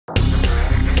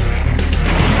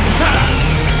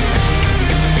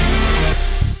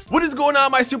going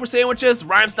on, my Super Sandwiches?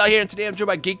 Rhymestyle here, and today I'm joined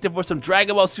by Geekdom for some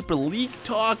Dragon Ball Super leak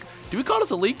talk. Do we call this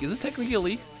a leak? Is this technically a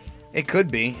leak? It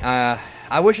could be.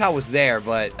 I wish I was there,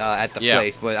 but at the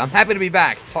place. But I'm happy to be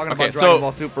back talking about Dragon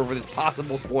Ball Super for this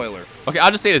possible spoiler. Okay,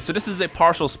 I'll just say this. So this is a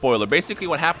partial spoiler. Basically,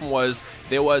 what happened was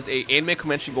there was a anime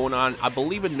convention going on, I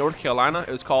believe in North Carolina.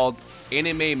 It was called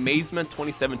Animazement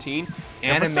 2017.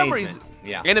 And for some reason,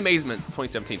 yeah. Animazement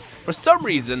 2017. For some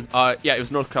reason, yeah, it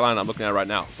was North Carolina. I'm looking at it right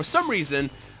now. For some reason,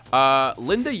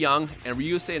 Linda Young and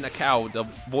Ryusei Nakao, the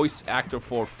voice actor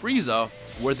for Frieza,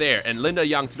 were there. And Linda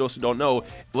Young, to those who don't know,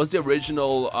 was the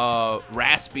original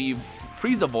raspy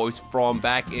Frieza voice from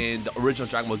back in the original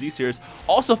Dragon Ball Z series.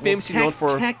 Also famously known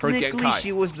for her Genkai. Technically,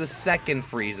 she was the second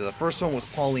Frieza. The first one was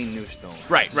Pauline Newstone.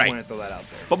 Right, Just right. wanted to throw that out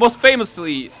there. But most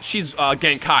famously, she's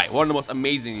Genkai, one of the most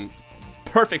amazing,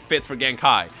 perfect fits for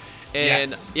Genkai.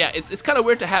 And yes. yeah, it's kind of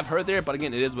weird to have her there, but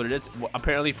again, it is what it is.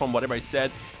 Apparently, from what everybody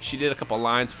said, she did a couple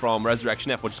lines from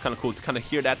Resurrection F, which is kind of cool to kind of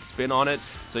hear that spin on it.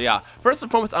 So yeah, first and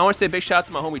foremost, I want to say a big shout out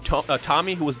to my homie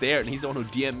Tommy, who was there, and he's the one who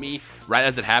DM'd me right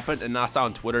as it happened, and I saw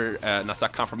on Twitter, and I saw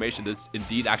confirmation that this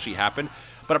indeed actually happened.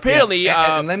 But apparently, yes.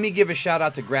 And let me give a shout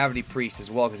out to Gravity Priest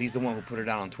as well, because he's the one who put it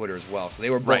out on Twitter as well. So they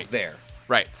were both there.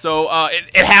 Right. So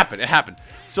it happened. It happened.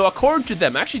 So according to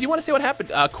them, actually, do you want to say what happened?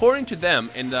 According to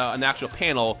them, in an actual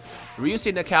panel,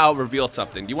 Ryusei Nakao revealed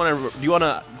something. Do you want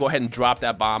to go ahead and drop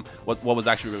that bomb? What was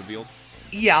actually revealed?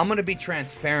 Yeah, I'm gonna be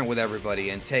transparent with everybody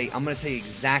and I'm gonna tell you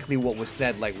exactly what was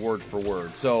said, like word for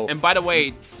word. So. And by the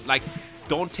way, like,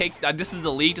 don't take this is a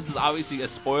leak. This is obviously a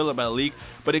spoiler about a leak,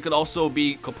 but it could also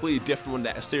be completely different when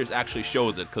that series actually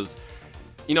shows it, because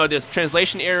you know there's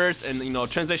translation errors and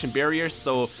translation barriers.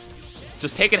 So.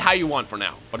 Just take it how you want for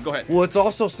now, but go ahead. Well, it's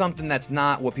also something that's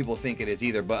not what people think it is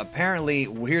either, but apparently,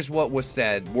 here's what was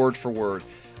said, word for word.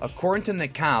 According to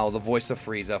Nakao, the voice of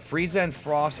Frieza, Frieza and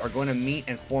Frost are going to meet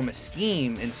and form a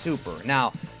scheme in Super.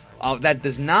 Now, that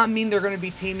does not mean they're going to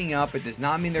be teaming up. It does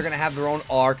not mean they're going to have their own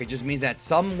arc. It just means that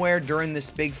somewhere during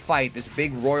this big fight, this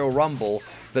big Royal Rumble,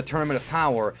 the Tournament of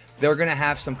Power, they're going to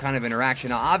have some kind of interaction.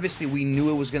 Now, obviously, we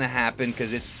knew it was going to happen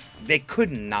because they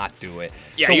couldn't not do it.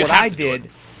 Yeah, so you what have I to do did...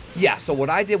 it. Yeah, so what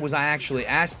I did was I actually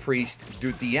asked Priest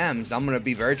through DMs. I'm going to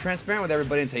be very transparent with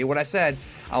everybody and tell you what I said.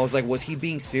 I was like, was he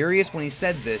being serious when he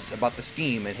said this about the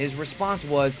scheme? And his response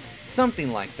was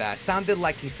something like that. Sounded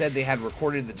like he said they had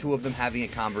recorded the two of them having a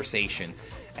conversation.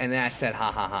 And then I said,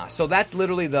 ha, ha, ha. So that's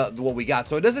literally what we got.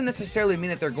 So it doesn't necessarily mean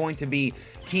that they're going to be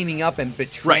teaming up and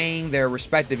betraying their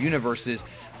respective universes.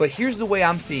 But here's the way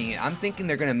I'm seeing it. I'm thinking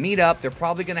they're going to meet up. They're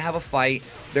probably going to have a fight.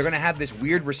 They're going to have this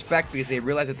weird respect because they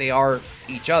realize that they are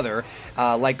each other,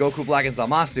 like Goku Black and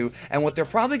Zamasu. And what they're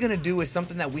probably going to do is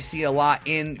something that we see a lot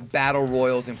in Battle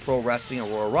Royals and Pro Wrestling and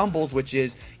Royal Rumbles, which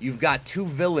is you've got two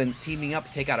villains teaming up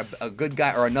to take out a good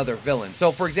guy or another villain.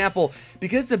 So, for example,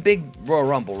 because it's a big Royal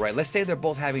Rumble, right? Let's say they're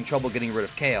both having trouble getting rid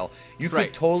of Kale. You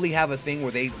could totally have a thing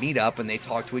where they meet up and they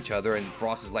talk to each other, and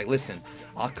Frost is like, listen,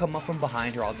 I'll come up from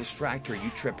behind her, I'll distract her, you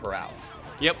trip her out.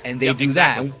 Yep. And they do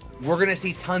that. And we're going to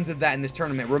see tons of that in this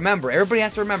tournament. Remember, everybody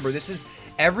has to remember, this is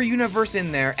every universe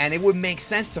in there, and it would make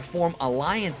sense to form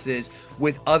alliances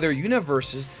with other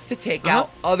universes to take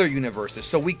out other universes.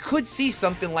 So we could see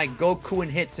something like Goku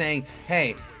and Hit saying,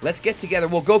 hey, let's get together.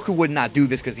 Well, Goku would not do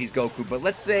this because he's Goku, but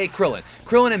let's say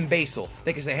Krillin and Basil.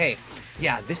 They could say, hey,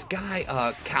 yeah, this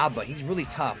guy, Kaba, he's really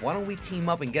tough. Why don't we team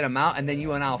up and get him out, and then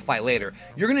you and I will fight later?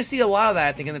 You're going to see a lot of that,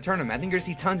 I think, in the tournament. I think you're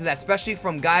going to see tons of that, especially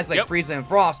from guys like Frieza and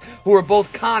Frost, who are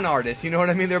both con artists. You know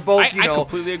what I mean? They're both, I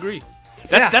completely agree.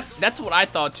 That's what I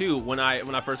thought, too, when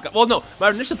I first got... Well, no, my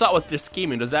initial thought was they're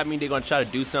scheming. Does that mean they're going to try to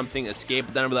do something, escape?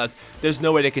 But then I realized there's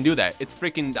no way they can do that. It's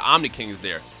freaking the Omni King is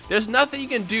there. There's nothing you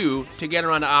can do to get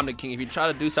around the Omni King. If you try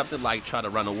to do something like try to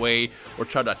run away or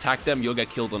try to attack them, you'll get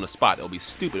killed on the spot. It'll be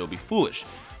stupid. It'll be foolish.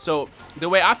 So the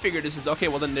way I figured this is, okay,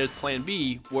 well then there's plan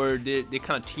B where they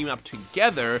kind of team up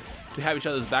together to have each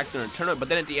other's back during the tournament, but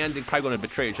then at the end they're probably going to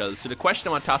betray each other. So the question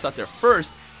I want to toss out there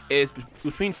first is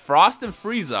between Frost and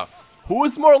Frieza, who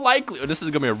is more likely, this is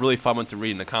going to be a really fun one to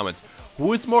read in the comments,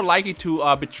 who is more likely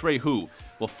to betray who?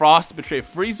 Will Frost betray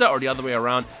Frieza or the other way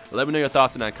around? Let me know your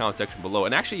thoughts in that comment section below.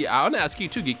 And actually, I want to ask you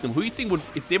too, Geekdom, who do you think would,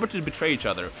 if they were to betray each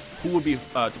other, who would be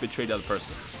to betray the other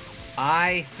person?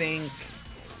 I think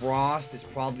Frost is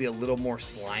probably a little more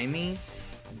slimy,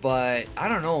 but I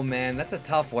don't know, man. That's a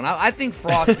tough one. I think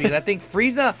Frost, because I think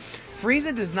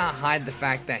Frieza does not hide the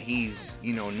fact that he's,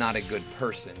 not a good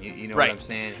person. You know what I'm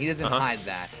saying? He doesn't hide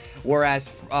that. Whereas,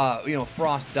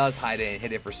 Frost does hide it and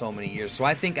hid it for so many years. So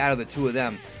I think out of the two of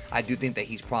them, I do think that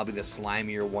he's probably the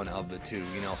slimier one of the two.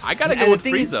 I gotta go with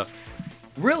Frieza.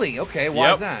 Really? Okay.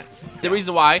 Why is that? The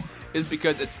reason why is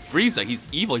because it's Frieza. He's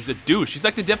evil. He's a douche. He's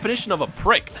like the definition of a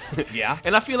prick. Yeah.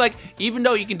 And I feel like even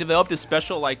though you can develop this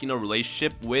special, like,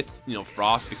 relationship with,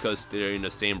 Frost because they're in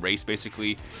the same race,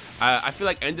 basically, I feel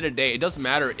like end of the day, it doesn't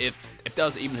matter if that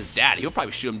was even his dad. He'll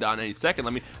probably shoot him down any second.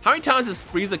 I mean, how many times has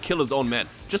Frieza killed his own men?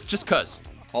 Just cuz.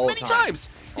 Many times.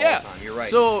 Yeah. All the time. You're right.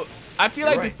 So I feel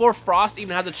like before Frost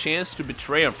even has a chance to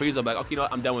betray him, Frieza will be like, okay, you know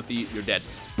what? I'm done with you. You're dead.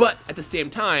 But at the same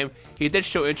time, he did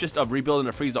show interest of rebuilding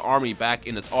the Frieza army back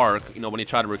in this arc, when he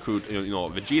tried to recruit,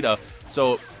 Vegeta.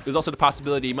 So there's also the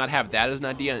possibility he might have that as an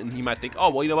idea, and he might think, oh,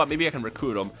 well, you know what? Maybe I can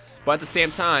recruit him. But at the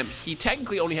same time, he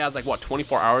technically only has, like, what,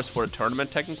 24 hours for a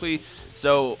tournament, technically?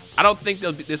 So I don't think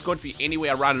there's going to be any way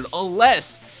around it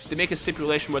unless they make a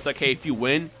stipulation where it's like, hey, if you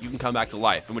win, you can come back to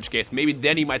life. In which case, maybe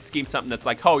then he might scheme something that's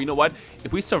like, oh, you know what?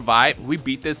 If we survive, if we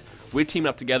beat this, we're teaming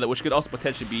up together, which could also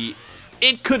potentially be...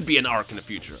 It could be an arc in the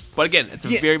future. But again, it's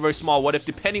a very, very small what if,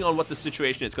 depending on what the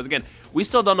situation is. Because again, we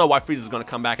still don't know why Frieza is going to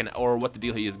come back or what the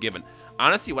deal he is given.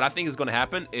 Honestly, what I think is going to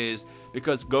happen is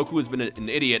because Goku has been an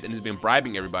idiot and has been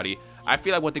bribing everybody, I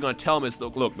feel like what they're going to tell him is,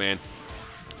 look, man,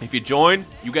 if you join,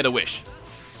 you get a wish.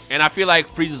 And I feel like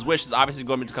Frieza's wish is obviously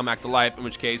going to come back to life, in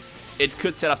which case it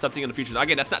could set up something in the future.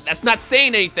 Again, that's not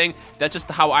saying anything. That's just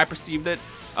how I perceived it.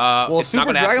 Well,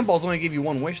 Super Dragon Balls only give you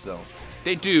one wish, though.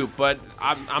 They do, but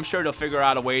I'm sure they'll figure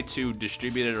out a way to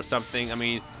distribute it or something. I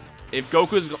mean, if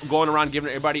Goku's going around giving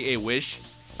everybody a wish,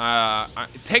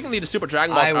 technically the Super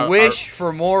Dragon Balls I wish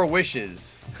for more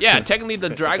wishes. Yeah, technically the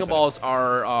Dragon Balls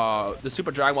are, the Super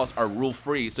Dragon Balls are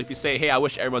rule-free. So if you say, hey, I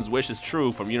wish everyone's wish is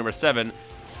true from Universe 7,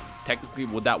 technically,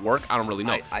 would that work? I don't really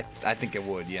know. I think it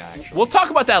would, yeah, actually. We'll talk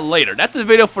about that later. That's a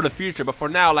video for the future, but for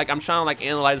now, like, I'm trying to, like,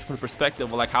 analyze it from the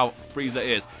perspective of, like, how Frieza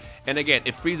is. And again,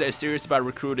 if Frieza is serious about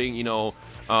recruiting,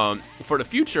 for the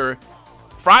future,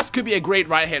 Frost could be a great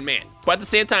right-hand man. But at the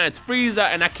same time, it's Frieza,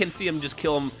 and I can see him just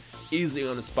kill him easily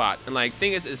on the spot. And, like,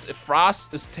 thing is if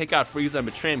Frost is to take out Frieza and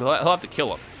betray him, he'll have to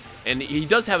kill him. And he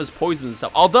does have his poisons and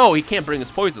stuff, although he can't bring his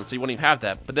poison, so he won't even have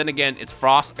that. But then again, it's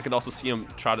Frost. I could also see him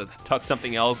try to tuck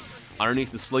something else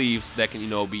underneath the sleeves that can,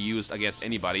 be used against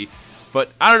anybody.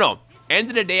 But I don't know. End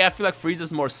of the day, I feel like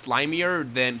Frieza's more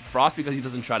slimier than Frost because he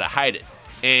doesn't try to hide it.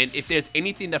 And if there's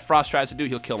anything that Frost tries to do,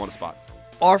 he'll kill him on the spot.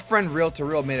 Our friend Real to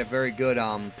Real made a very good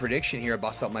prediction here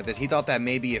about something like this. He thought that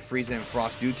maybe if Frieza and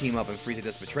Frost do team up and Frieza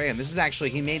does betray him, this is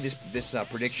actually, he made this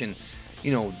prediction,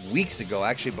 weeks ago,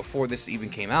 actually before this even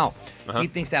came out. He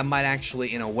thinks that might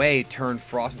actually, in a way, turn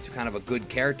Frost into kind of a good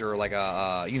character, like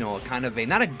a kind of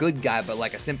not a good guy, but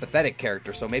like a sympathetic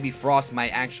character. So maybe Frost might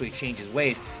actually change his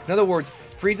ways. In other words,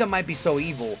 Frieza might be so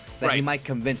evil that he might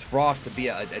convince Frost to be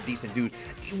a decent dude.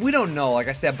 We don't know, like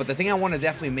I said, but the thing I want to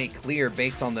definitely make clear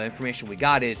based on the information we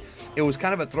got is it was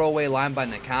kind of a throwaway line by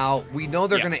Nakao. We know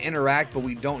they're going to interact, but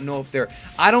we don't know if they're...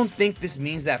 I don't think this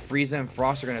means that Frieza and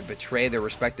Frost are going to betray their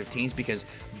respective teams because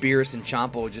Beerus and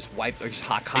Champa will just wipe or just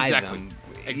Hakai them.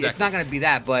 Exactly. It's not going to be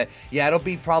that, but yeah, it'll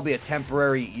be probably a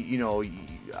temporary,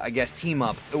 I guess, team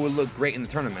up. It would look great in the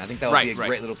tournament. I think that would be a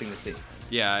great little thing to see.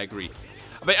 Yeah, I agree.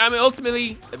 But I mean,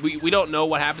 ultimately, we don't know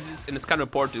what happens, and it's kind of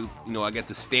important to, I guess,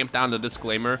 to stamp down the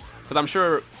disclaimer, because I'm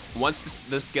sure once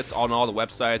this gets on all the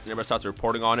websites and everybody starts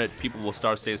reporting on it, people will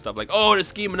start saying stuff like, oh, they're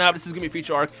scheming up, this is going to be a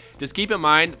feature arc. Just keep in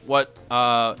mind what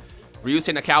Ryusei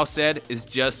Nakao said is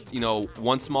just,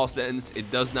 one small sentence.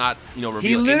 It does not, reveal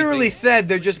He literally anything. said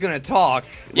they're just going to talk.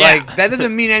 Yeah. Like, that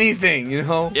doesn't mean anything,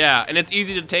 Yeah, and it's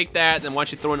easy to take that, and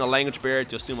once you throw in a language barrier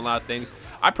to assume a lot of things.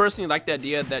 I personally like the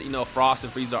idea that, Frost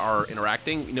and Frieza are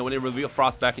interacting. When they revealed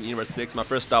Frost back in Universe 6, my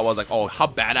first thought was like, oh, how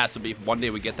badass would it be if one day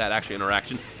we get that actual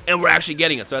interaction, and we're actually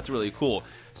getting it, so that's really cool.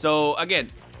 So, again,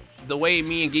 the way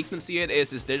me and Geekman see it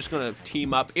is they're just going to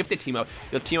team up. If they team up,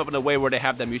 they'll team up in a way where they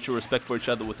have that mutual respect for each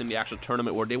other within the actual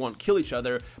tournament where they won't kill each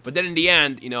other. But then in the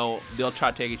end, they'll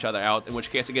try to take each other out. In which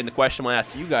case, again, the question I'm going to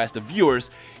ask you guys, the viewers,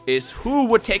 is who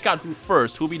would take out who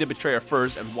first? Who would be the betrayer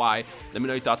first and why? Let me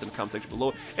know your thoughts in the comment section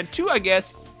below. And two, I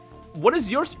guess, what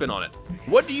is your spin on it?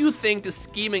 What do you think the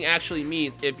scheming actually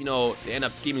means if, they end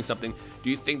up scheming something? Do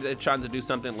you think that they're trying to do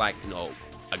something like,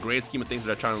 a great scheme of things that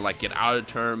they're trying to, like, get out of the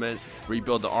tournament,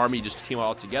 rebuild the army, just to team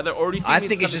all together? Or do you think I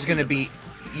think it's just going to be...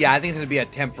 Yeah, I think it's going to be a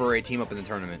temporary team up in the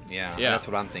tournament. Yeah, that's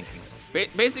what I'm thinking.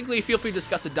 Basically, feel free to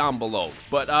discuss it down below.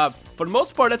 But for the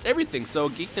most part, that's everything. So,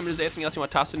 Geekdom, is there anything else you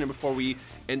want to toss in there before we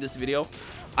end this video?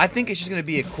 I think it's just going to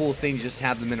be a cool thing to just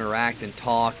have them interact and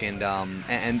talk,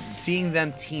 and seeing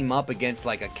them team up against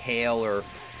like a Kale or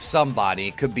somebody.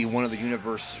 It could be one of the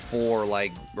Universe 4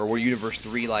 or Universe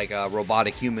 3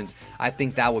 robotic humans. I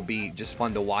think that would be just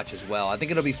fun to watch as well. I think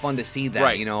it'll be fun to see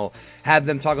that. Have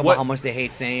them talk about how much they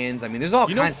hate Saiyans. I mean, there's all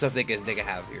kinds of stuff they could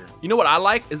have here. You know what I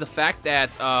like is the fact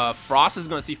that Frost is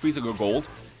going to see Frieza go gold.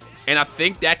 And I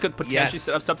think that could potentially Yes.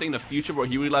 set up something in the future where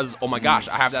he realizes, oh my gosh,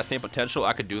 I have that same potential.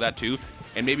 I could do that too.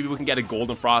 And maybe we can get a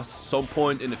Golden Frost some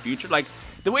point in the future. Like,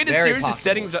 the way the Very series is possible.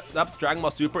 setting up Dragon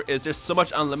Ball Super is there's so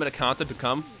much unlimited content to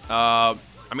come. I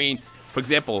mean, for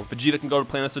example, Vegeta can go to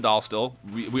Planet Sadal still.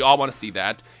 We all want to see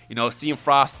that. You know, seeing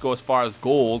Frost go as far as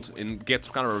Gold and get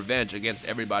some kind of revenge against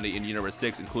everybody in Universe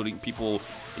 6, including people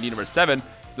in Universe 7.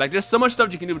 Like, there's so much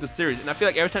stuff you can do with the series, and I feel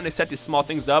like every time they set these small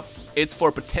things up, it's for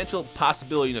a potential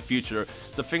possibility in the future.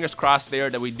 So fingers crossed there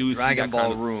that we do Dragon see that Ball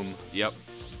kind of, Room. Yep.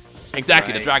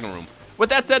 Exactly, the Right. Dragon Room. With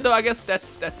that said, though, I guess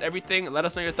that's everything. Let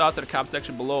us know your thoughts in the comment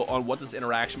section below on what this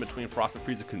interaction between Frost and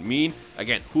Frieza could mean.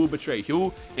 Again, who betrayed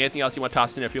who? Anything else you want to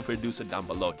toss in there, feel free to do so down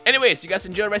below. Anyways, you guys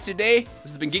enjoy the rest of your day.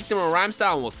 This has been Geekdom and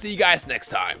Rhymestyle, and we'll see you guys next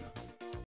time.